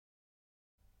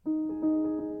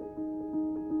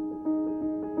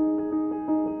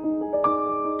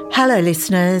Hello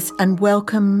listeners and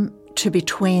welcome to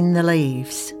Between the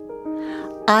Leaves.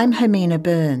 I'm Hermina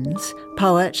Burns,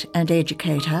 poet and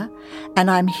educator, and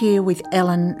I'm here with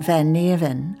Ellen van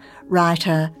Neerven,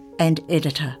 writer and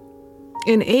editor.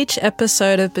 In each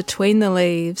episode of Between the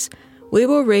Leaves, we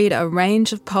will read a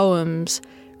range of poems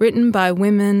written by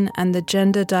women and the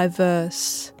gender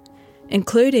diverse,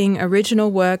 including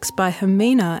original works by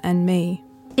Hermina and me.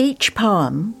 Each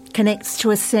poem connects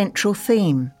to a central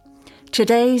theme.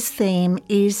 Today's theme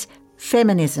is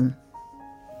feminism.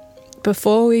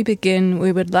 Before we begin,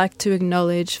 we would like to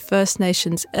acknowledge First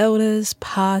Nations elders,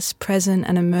 past, present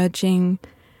and emerging,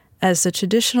 as the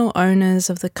traditional owners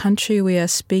of the country we are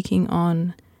speaking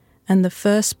on and the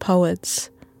first poets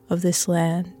of this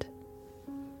land.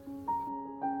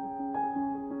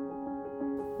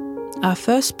 Our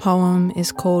first poem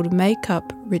is called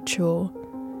Makeup Ritual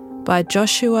by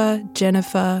Joshua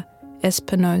Jennifer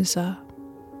Espinosa.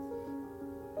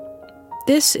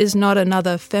 This is not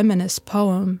another feminist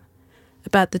poem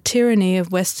about the tyranny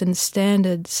of Western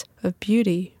standards of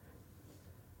beauty.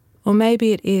 Or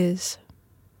maybe it is.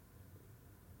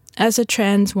 As a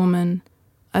trans woman,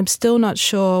 I'm still not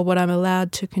sure what I'm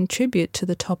allowed to contribute to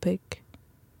the topic.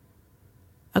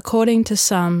 According to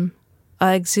some,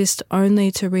 I exist only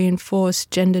to reinforce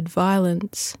gendered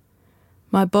violence,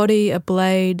 my body a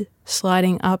blade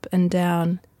sliding up and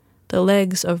down the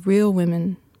legs of real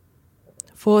women,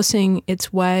 forcing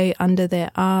its way under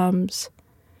their arms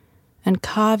and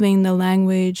carving the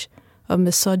language of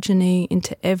misogyny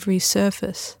into every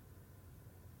surface.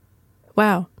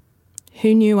 Wow,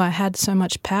 who knew I had so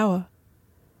much power?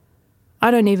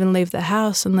 I don't even leave the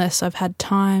house unless I've had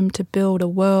time to build a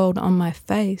world on my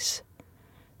face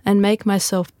and make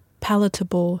myself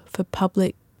palatable for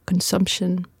public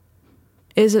consumption.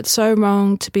 Is it so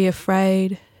wrong to be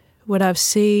afraid when I've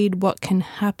seen what can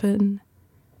happen,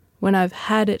 when I've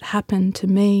had it happen to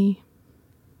me?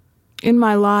 In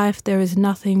my life, there is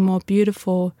nothing more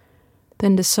beautiful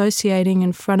than dissociating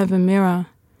in front of a mirror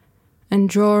and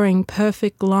drawing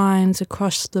perfect lines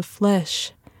across the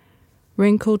flesh,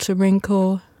 wrinkle to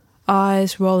wrinkle,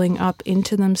 eyes rolling up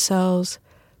into themselves,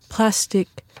 plastic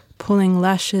pulling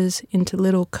lashes into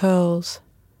little curls.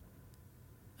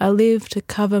 I live to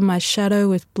cover my shadow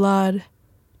with blood,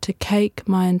 to cake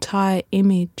my entire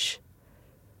image.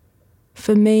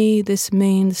 For me, this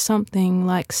means something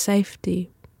like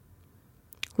safety,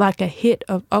 like a hit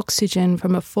of oxygen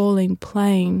from a falling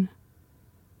plane.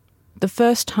 The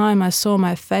first time I saw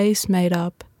my face made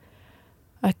up,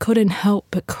 I couldn't help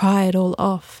but cry it all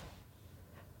off.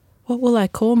 What will I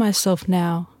call myself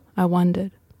now? I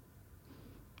wondered.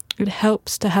 It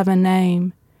helps to have a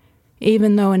name,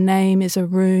 even though a name is a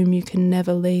room you can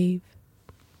never leave.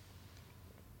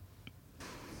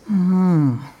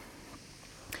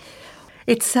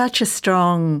 It's such a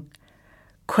strong,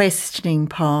 questioning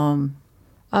poem.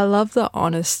 I love the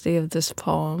honesty of this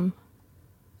poem.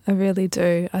 I really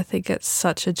do. I think it's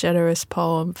such a generous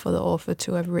poem for the author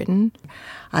to have written.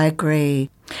 I agree.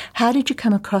 How did you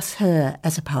come across her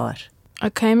as a poet? I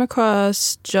came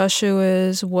across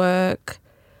Joshua's work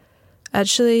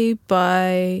actually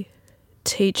by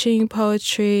teaching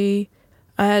poetry.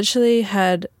 I actually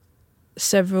had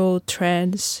several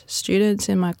trans students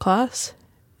in my class,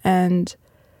 and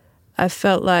I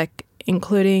felt like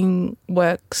including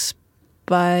works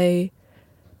by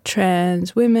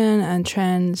trans women and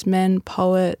trans men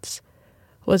poets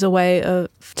was a way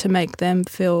to make them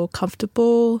feel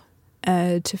comfortable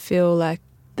and to feel like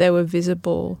they were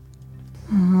visible.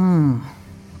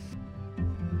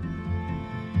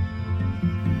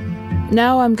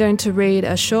 Now I'm going to read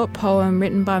a short poem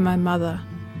written by my mother,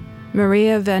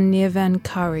 Maria van Neerven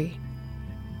Curry.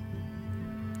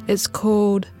 It's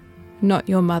called Not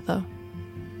Your Mother.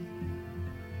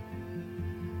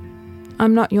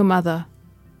 I'm not your mother.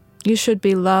 You should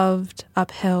be loved,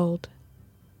 upheld.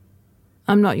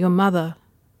 I'm not your mother.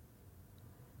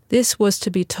 This was to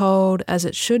be told as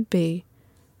it should be,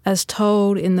 as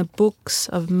told in the books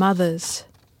of mothers.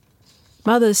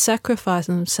 Mothers sacrifice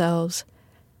themselves,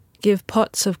 give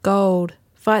pots of gold,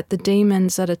 fight the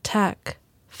demons that attack,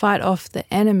 fight off the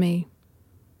enemy.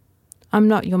 I'm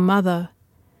not your mother.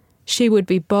 She would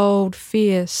be bold,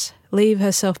 fierce, leave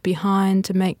herself behind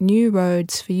to make new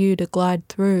roads for you to glide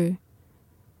through,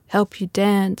 help you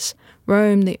dance,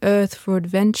 roam the earth for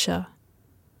adventure,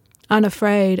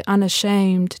 unafraid,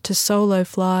 unashamed to solo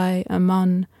fly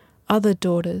among other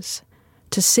daughters,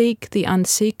 to seek the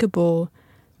unseekable.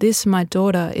 This, my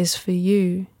daughter, is for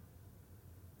you.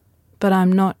 But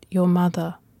I'm not your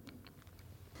mother.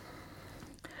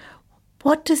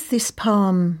 What does this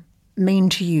poem mean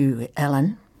to you,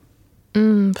 Ellen?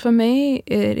 For me,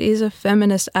 it is a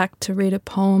feminist act to read a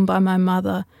poem by my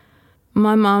mother.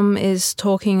 My mum is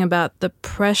talking about the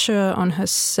pressure on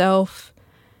herself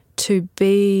to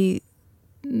be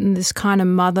this kind of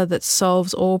mother that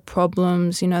solves all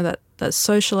problems, that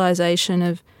socialization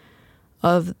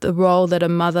of the role that a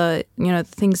mother, the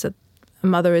things that a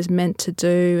mother is meant to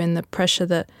do, and the pressure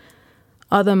that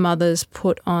other mothers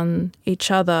put on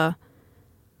each other.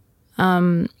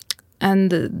 And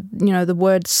the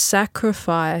word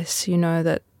sacrifice,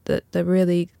 that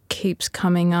really keeps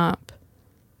coming up.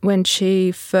 When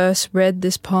she first read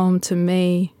this poem to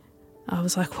me, I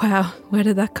was like, wow, where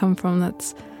did that come from?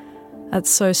 That's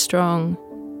so strong.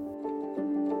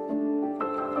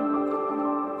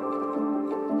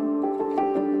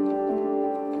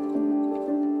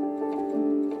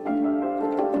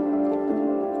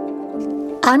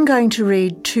 I'm going to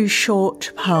read 2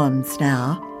 short poems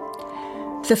now.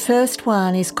 The first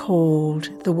one is called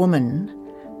The Woman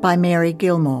by Mary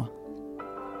Gilmore.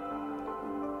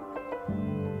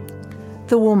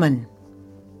 The Woman.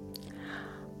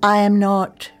 I am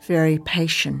not very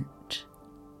patient,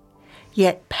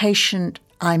 yet patient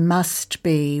I must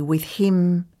be with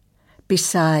him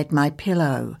beside my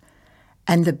pillow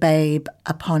and the babe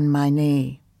upon my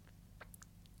knee.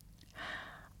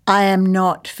 I am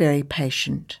not very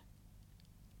patient.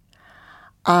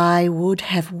 I would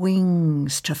have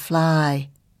wings to fly,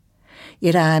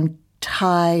 yet I am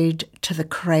tied to the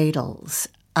cradles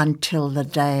until the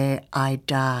day I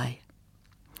die.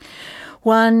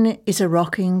 One is a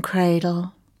rocking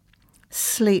cradle,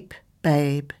 sleep,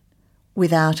 babe,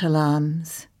 without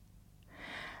alarms,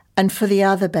 and for the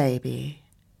other baby,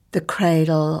 the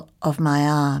cradle of my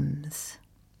arms.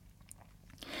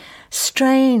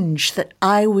 Strange that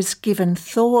I was given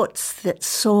thoughts that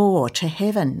soar to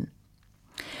heaven,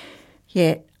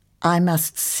 yet I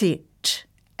must sit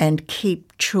and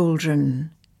keep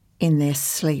children in their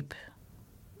sleep.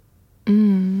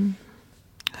 Who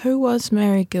was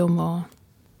Mary Gilmore?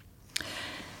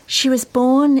 She was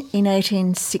born in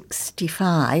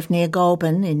 1865 near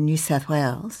Goulburn in New South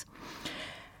Wales,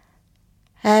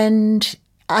 and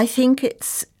I think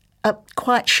it's a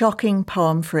quite shocking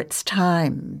poem for its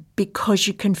time because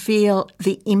you can feel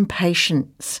the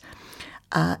impatience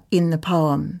in the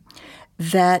poem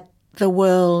that the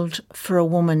world for a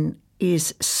woman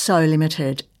is so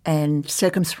limited and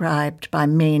circumscribed by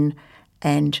men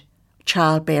and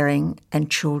childbearing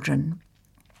and children.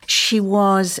 She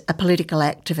was a political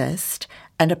activist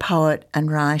and a poet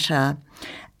and writer,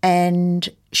 and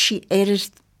she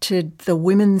edited the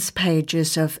women's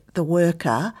pages of The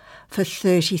Worker for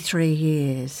 33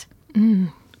 years.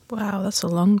 Wow, that's a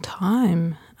long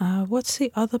time. What's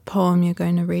the other poem you're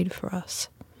going to read for us?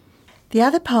 The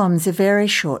other poem's a very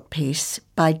short piece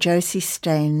by Josie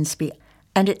Stainsby,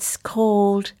 and it's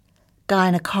called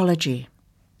Gynecology.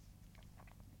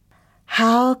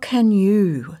 How can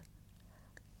you,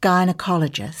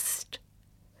 gynecologist,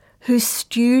 who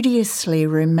studiously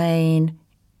remain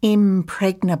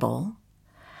impregnable,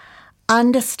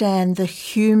 understand the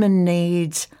human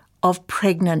needs of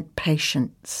pregnant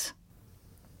patients?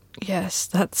 Yes,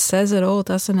 that says it all,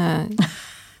 doesn't it?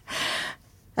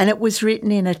 And it was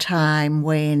written in a time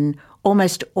when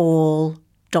almost all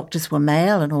doctors were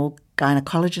male and all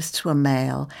gynecologists were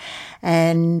male.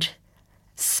 And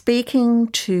speaking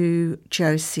to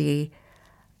Josie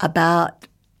about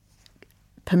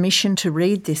permission to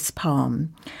read this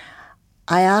poem,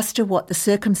 I asked her what the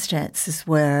circumstances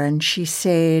were, and she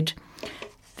said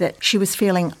that she was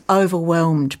feeling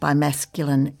overwhelmed by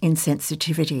masculine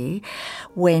insensitivity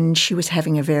when she was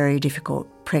having a very difficult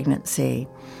pregnancy.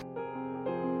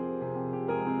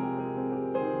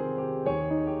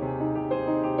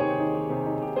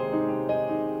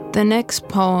 The next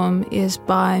poem is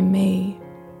by me.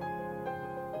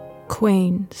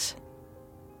 Queens.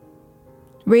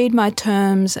 Read my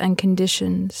terms and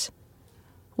conditions.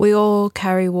 We all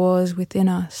carry wars within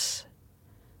us.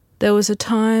 There was a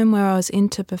time where I was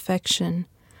into perfection.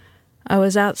 I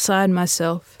was outside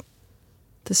myself.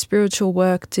 The spiritual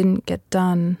work didn't get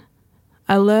done.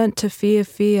 I learnt to fear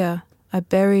fear. I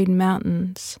buried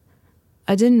mountains.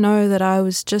 I didn't know that I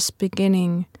was just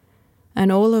beginning,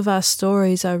 and all of our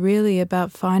stories are really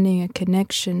about finding a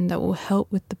connection that will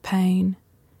help with the pain,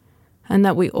 and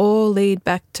that we all lead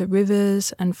back to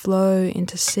rivers and flow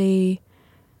into sea,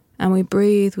 and we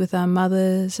breathe with our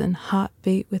mothers and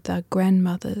heartbeat with our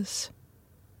grandmothers.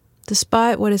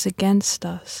 Despite what is against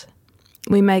us,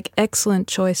 we make excellent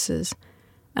choices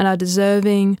and are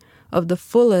deserving of the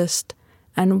fullest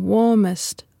and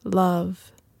warmest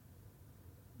love.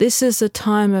 This is a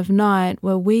time of night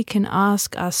where we can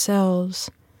ask ourselves,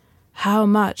 how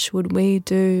much would we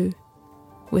do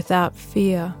without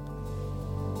fear.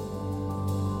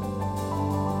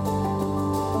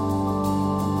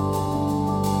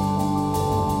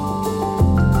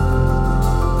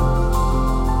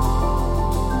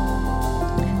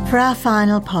 For our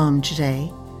final poem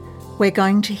today, we're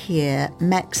going to hear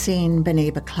Maxine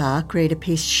Beneba-Clarke read a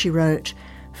piece she wrote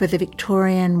for the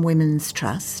Victorian Women's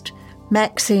Trust.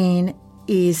 Maxine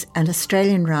is an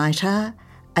Australian writer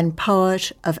and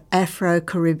poet of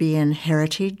Afro-Caribbean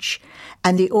heritage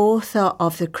and the author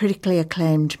of the critically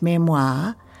acclaimed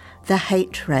memoir, The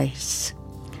Hate Race.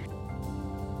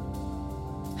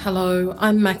 Hello,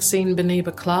 I'm Maxine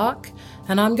Beneba-Clarke,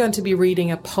 and I'm going to be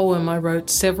reading a poem I wrote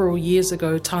several years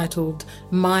ago titled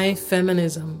My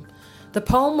Feminism. The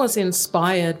poem was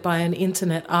inspired by an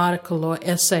internet article or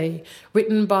essay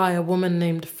written by a woman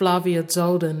named Flavia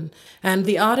Zoldan, and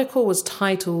the article was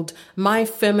titled My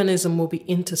Feminism Will Be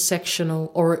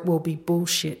Intersectional or It Will Be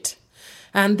Bullshit.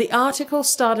 And the article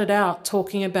started out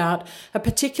talking about a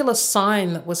particular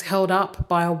sign that was held up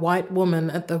by a white woman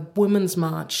at the Women's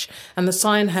March, and the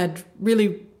sign had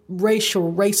really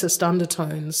racist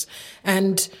undertones.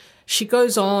 And she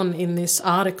goes on in this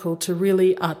article to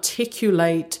really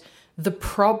articulate the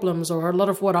problems, or a lot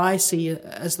of what I see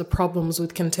as the problems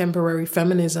with contemporary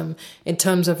feminism in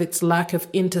terms of its lack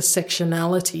of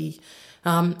intersectionality.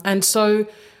 And so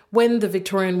when the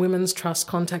Victorian Women's Trust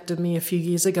contacted me a few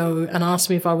years ago and asked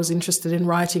me if I was interested in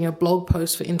writing a blog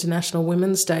post for International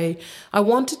Women's Day, I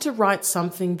wanted to write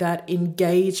something that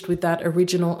engaged with that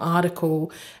original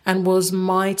article and was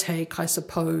my take, I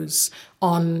suppose,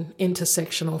 on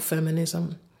intersectional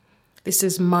feminism. This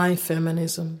is my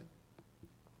feminism.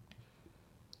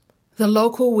 The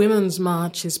local women's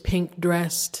march is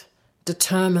pink-dressed,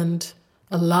 determined,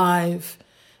 alive.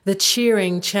 The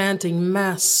cheering, chanting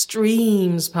mass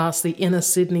streams past the inner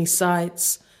Sydney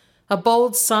sites. A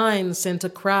bold sign sent a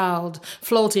crowd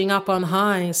floating up on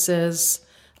high says,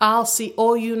 I'll see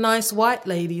all you nice white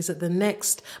ladies at the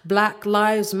next Black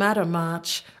Lives Matter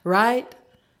march, right?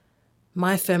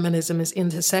 My feminism is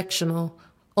intersectional,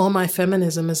 or my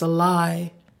feminism is a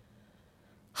lie.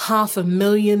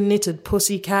 500,000 knitted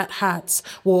pussycat hats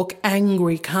walk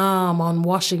angry calm on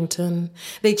Washington.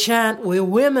 They chant, we're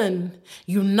women,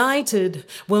 united,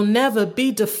 we'll never be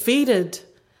defeated.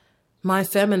 My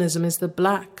feminism is the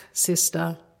black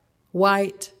sister,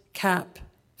 white cap,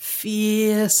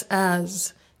 fierce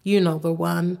as, you know the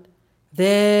one.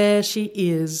 There she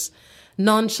is,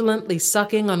 nonchalantly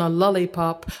sucking on a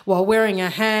lollipop while wearing a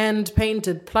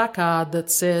hand-painted placard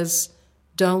that says,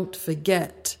 don't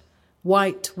forget.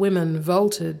 White women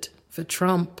voted for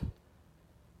Trump.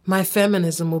 My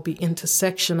feminism will be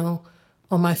intersectional,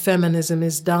 or my feminism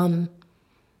is done.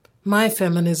 My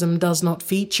feminism does not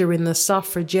feature in the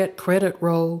suffragette credit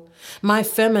roll. My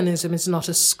feminism is not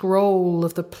a scroll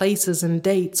of the places and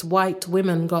dates white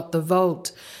women got the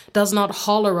vote, does not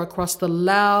holler across the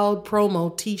loud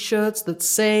promo t-shirts that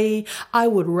say, I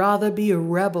would rather be a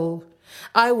rebel.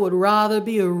 I would rather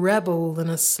be a rebel than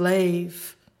a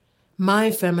slave.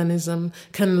 My feminism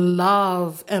can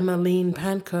love Emmeline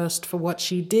Pankhurst for what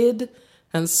she did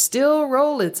and still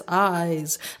roll its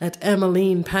eyes at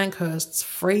Emmeline Pankhurst's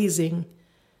phrasing.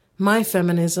 My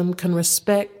feminism can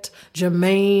respect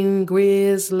Germaine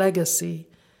Greer's legacy,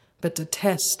 but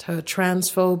detest her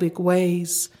transphobic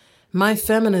ways. My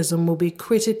feminism will be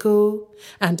critical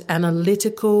and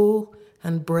analytical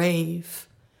and brave.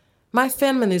 My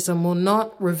feminism will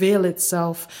not reveal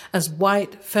itself as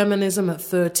white feminism at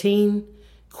 13,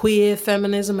 queer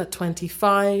feminism at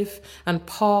 25, and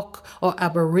POC or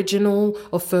Aboriginal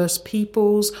or First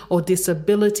Peoples or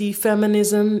disability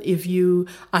feminism if you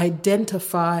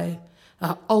identify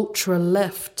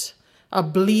ultra-left, a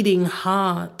bleeding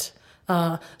heart,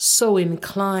 so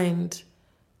inclined.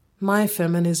 My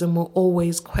feminism will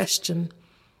always question.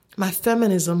 My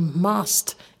feminism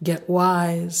must get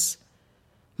wise.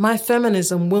 My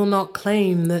feminism will not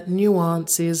claim that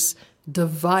nuance is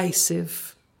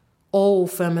divisive. All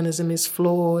feminism is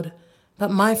flawed, but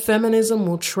my feminism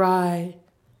will try.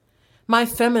 My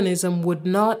feminism would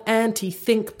not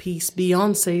anti-think piece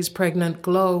Beyonce's pregnant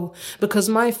glow, because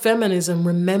my feminism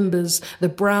remembers the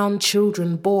brown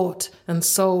children bought and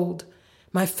sold.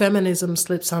 My feminism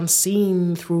slips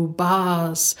unseen through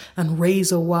bars and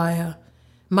razor wire.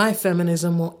 My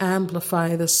feminism will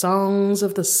amplify the songs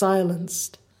of the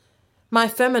silenced. My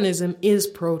feminism is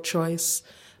pro-choice,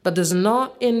 but does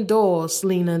not endorse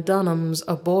Lena Dunham's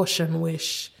abortion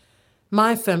wish.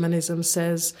 My feminism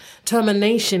says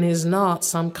termination is not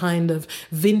some kind of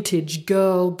vintage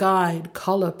Girl Guide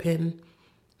collar pin.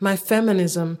 My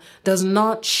feminism does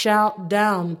not shout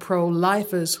down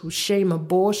pro-lifers who shame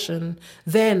abortion,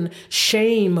 then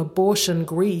shame abortion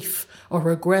grief or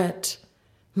regret.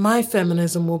 My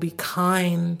feminism will be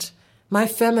kind. My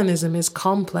feminism is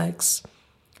complex.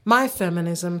 My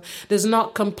feminism does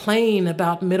not complain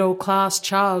about middle-class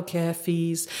childcare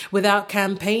fees without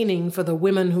campaigning for the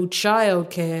women who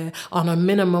childcare on a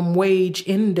minimum wage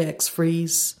index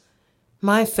freeze.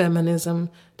 My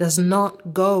feminism does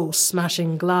not go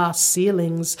smashing glass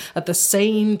ceilings at the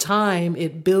same time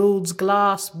it builds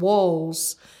glass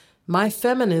walls. My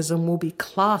feminism will be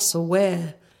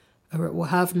class-aware, or it will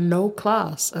have no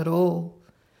class at all.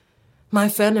 My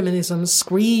feminism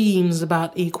screams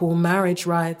about equal marriage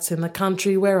rights in the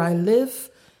country where I live,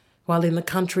 while in the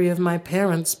country of my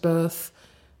parents' birth,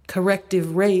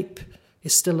 corrective rape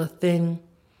is still a thing.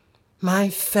 My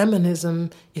feminism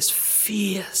is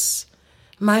fierce.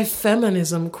 My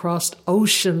feminism crossed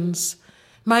oceans.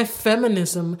 My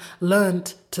feminism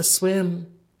learnt to swim.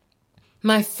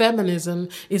 My feminism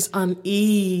is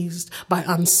uneased by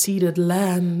unceded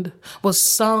land, was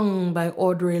sung by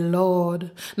Audre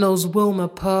Lorde, knows Wilma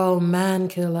Pearl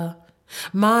Mankiller.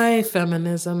 My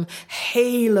feminism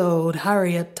haloed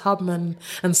Harriet Tubman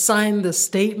and signed the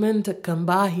statement at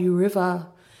Combahee River.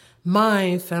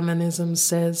 My feminism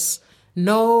says,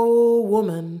 no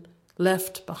woman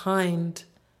left behind.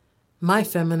 My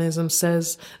feminism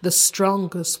says the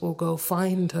strongest will go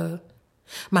find her.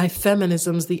 My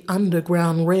feminism's the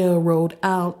Underground Railroad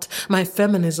out. My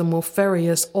feminism will ferry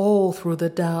us all through the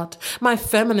doubt. My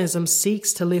feminism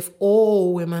seeks to lift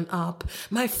all women up.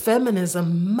 My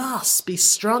feminism must be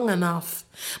strong enough.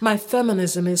 My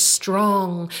feminism is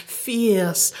strong,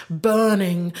 fierce,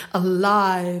 burning,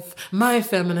 alive. My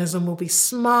feminism will be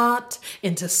smart,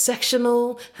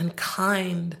 intersectional, and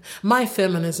kind. My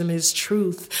feminism is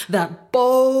truth, that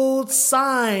bold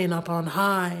sign up on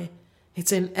high.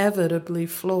 It's inevitably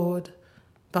flawed,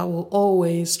 but will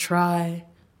always try.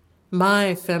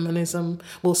 My feminism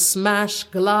will smash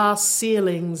glass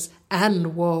ceilings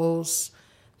and walls.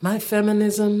 My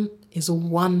feminism is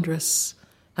wondrous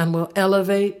and will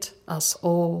elevate us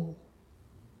all.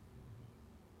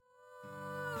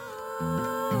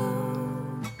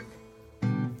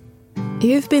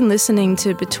 You've been listening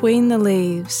to Between the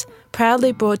Leaves,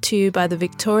 proudly brought to you by the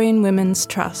Victorian Women's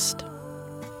Trust.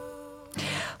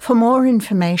 For more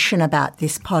information about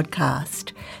this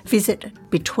podcast, visit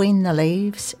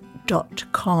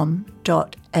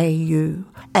betweentheleaves.com.au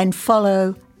and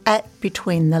follow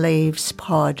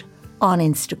 @BetweenTheLeavesPod on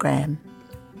Instagram.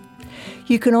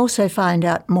 You can also find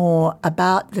out more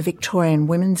about the Victorian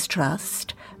Women's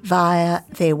Trust via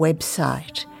their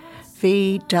website,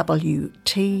 vwt.org.au,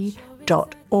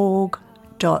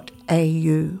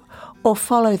 or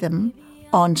follow them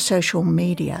on social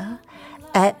media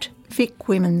 @Vic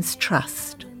Women's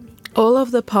Trust. All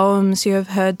of the poems you have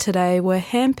heard today were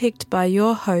handpicked by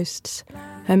your hosts,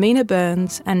 Hermina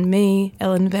Burns and me,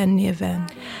 Ellen Van Nieven.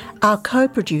 Our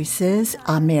co-producers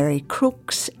are Mary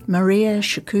Crooks, Maria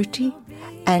Shakuti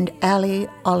and Ali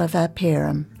Oliver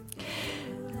Perham.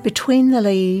 Between the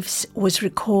Leaves was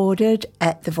recorded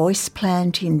at the Voice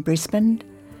Plant in Brisbane,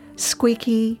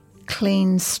 Squeaky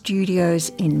Clean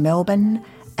Studios in Melbourne,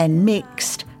 and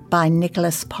mixed by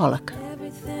Nicholas Pollock.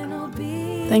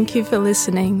 Thank you for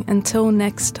listening. Until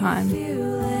next time.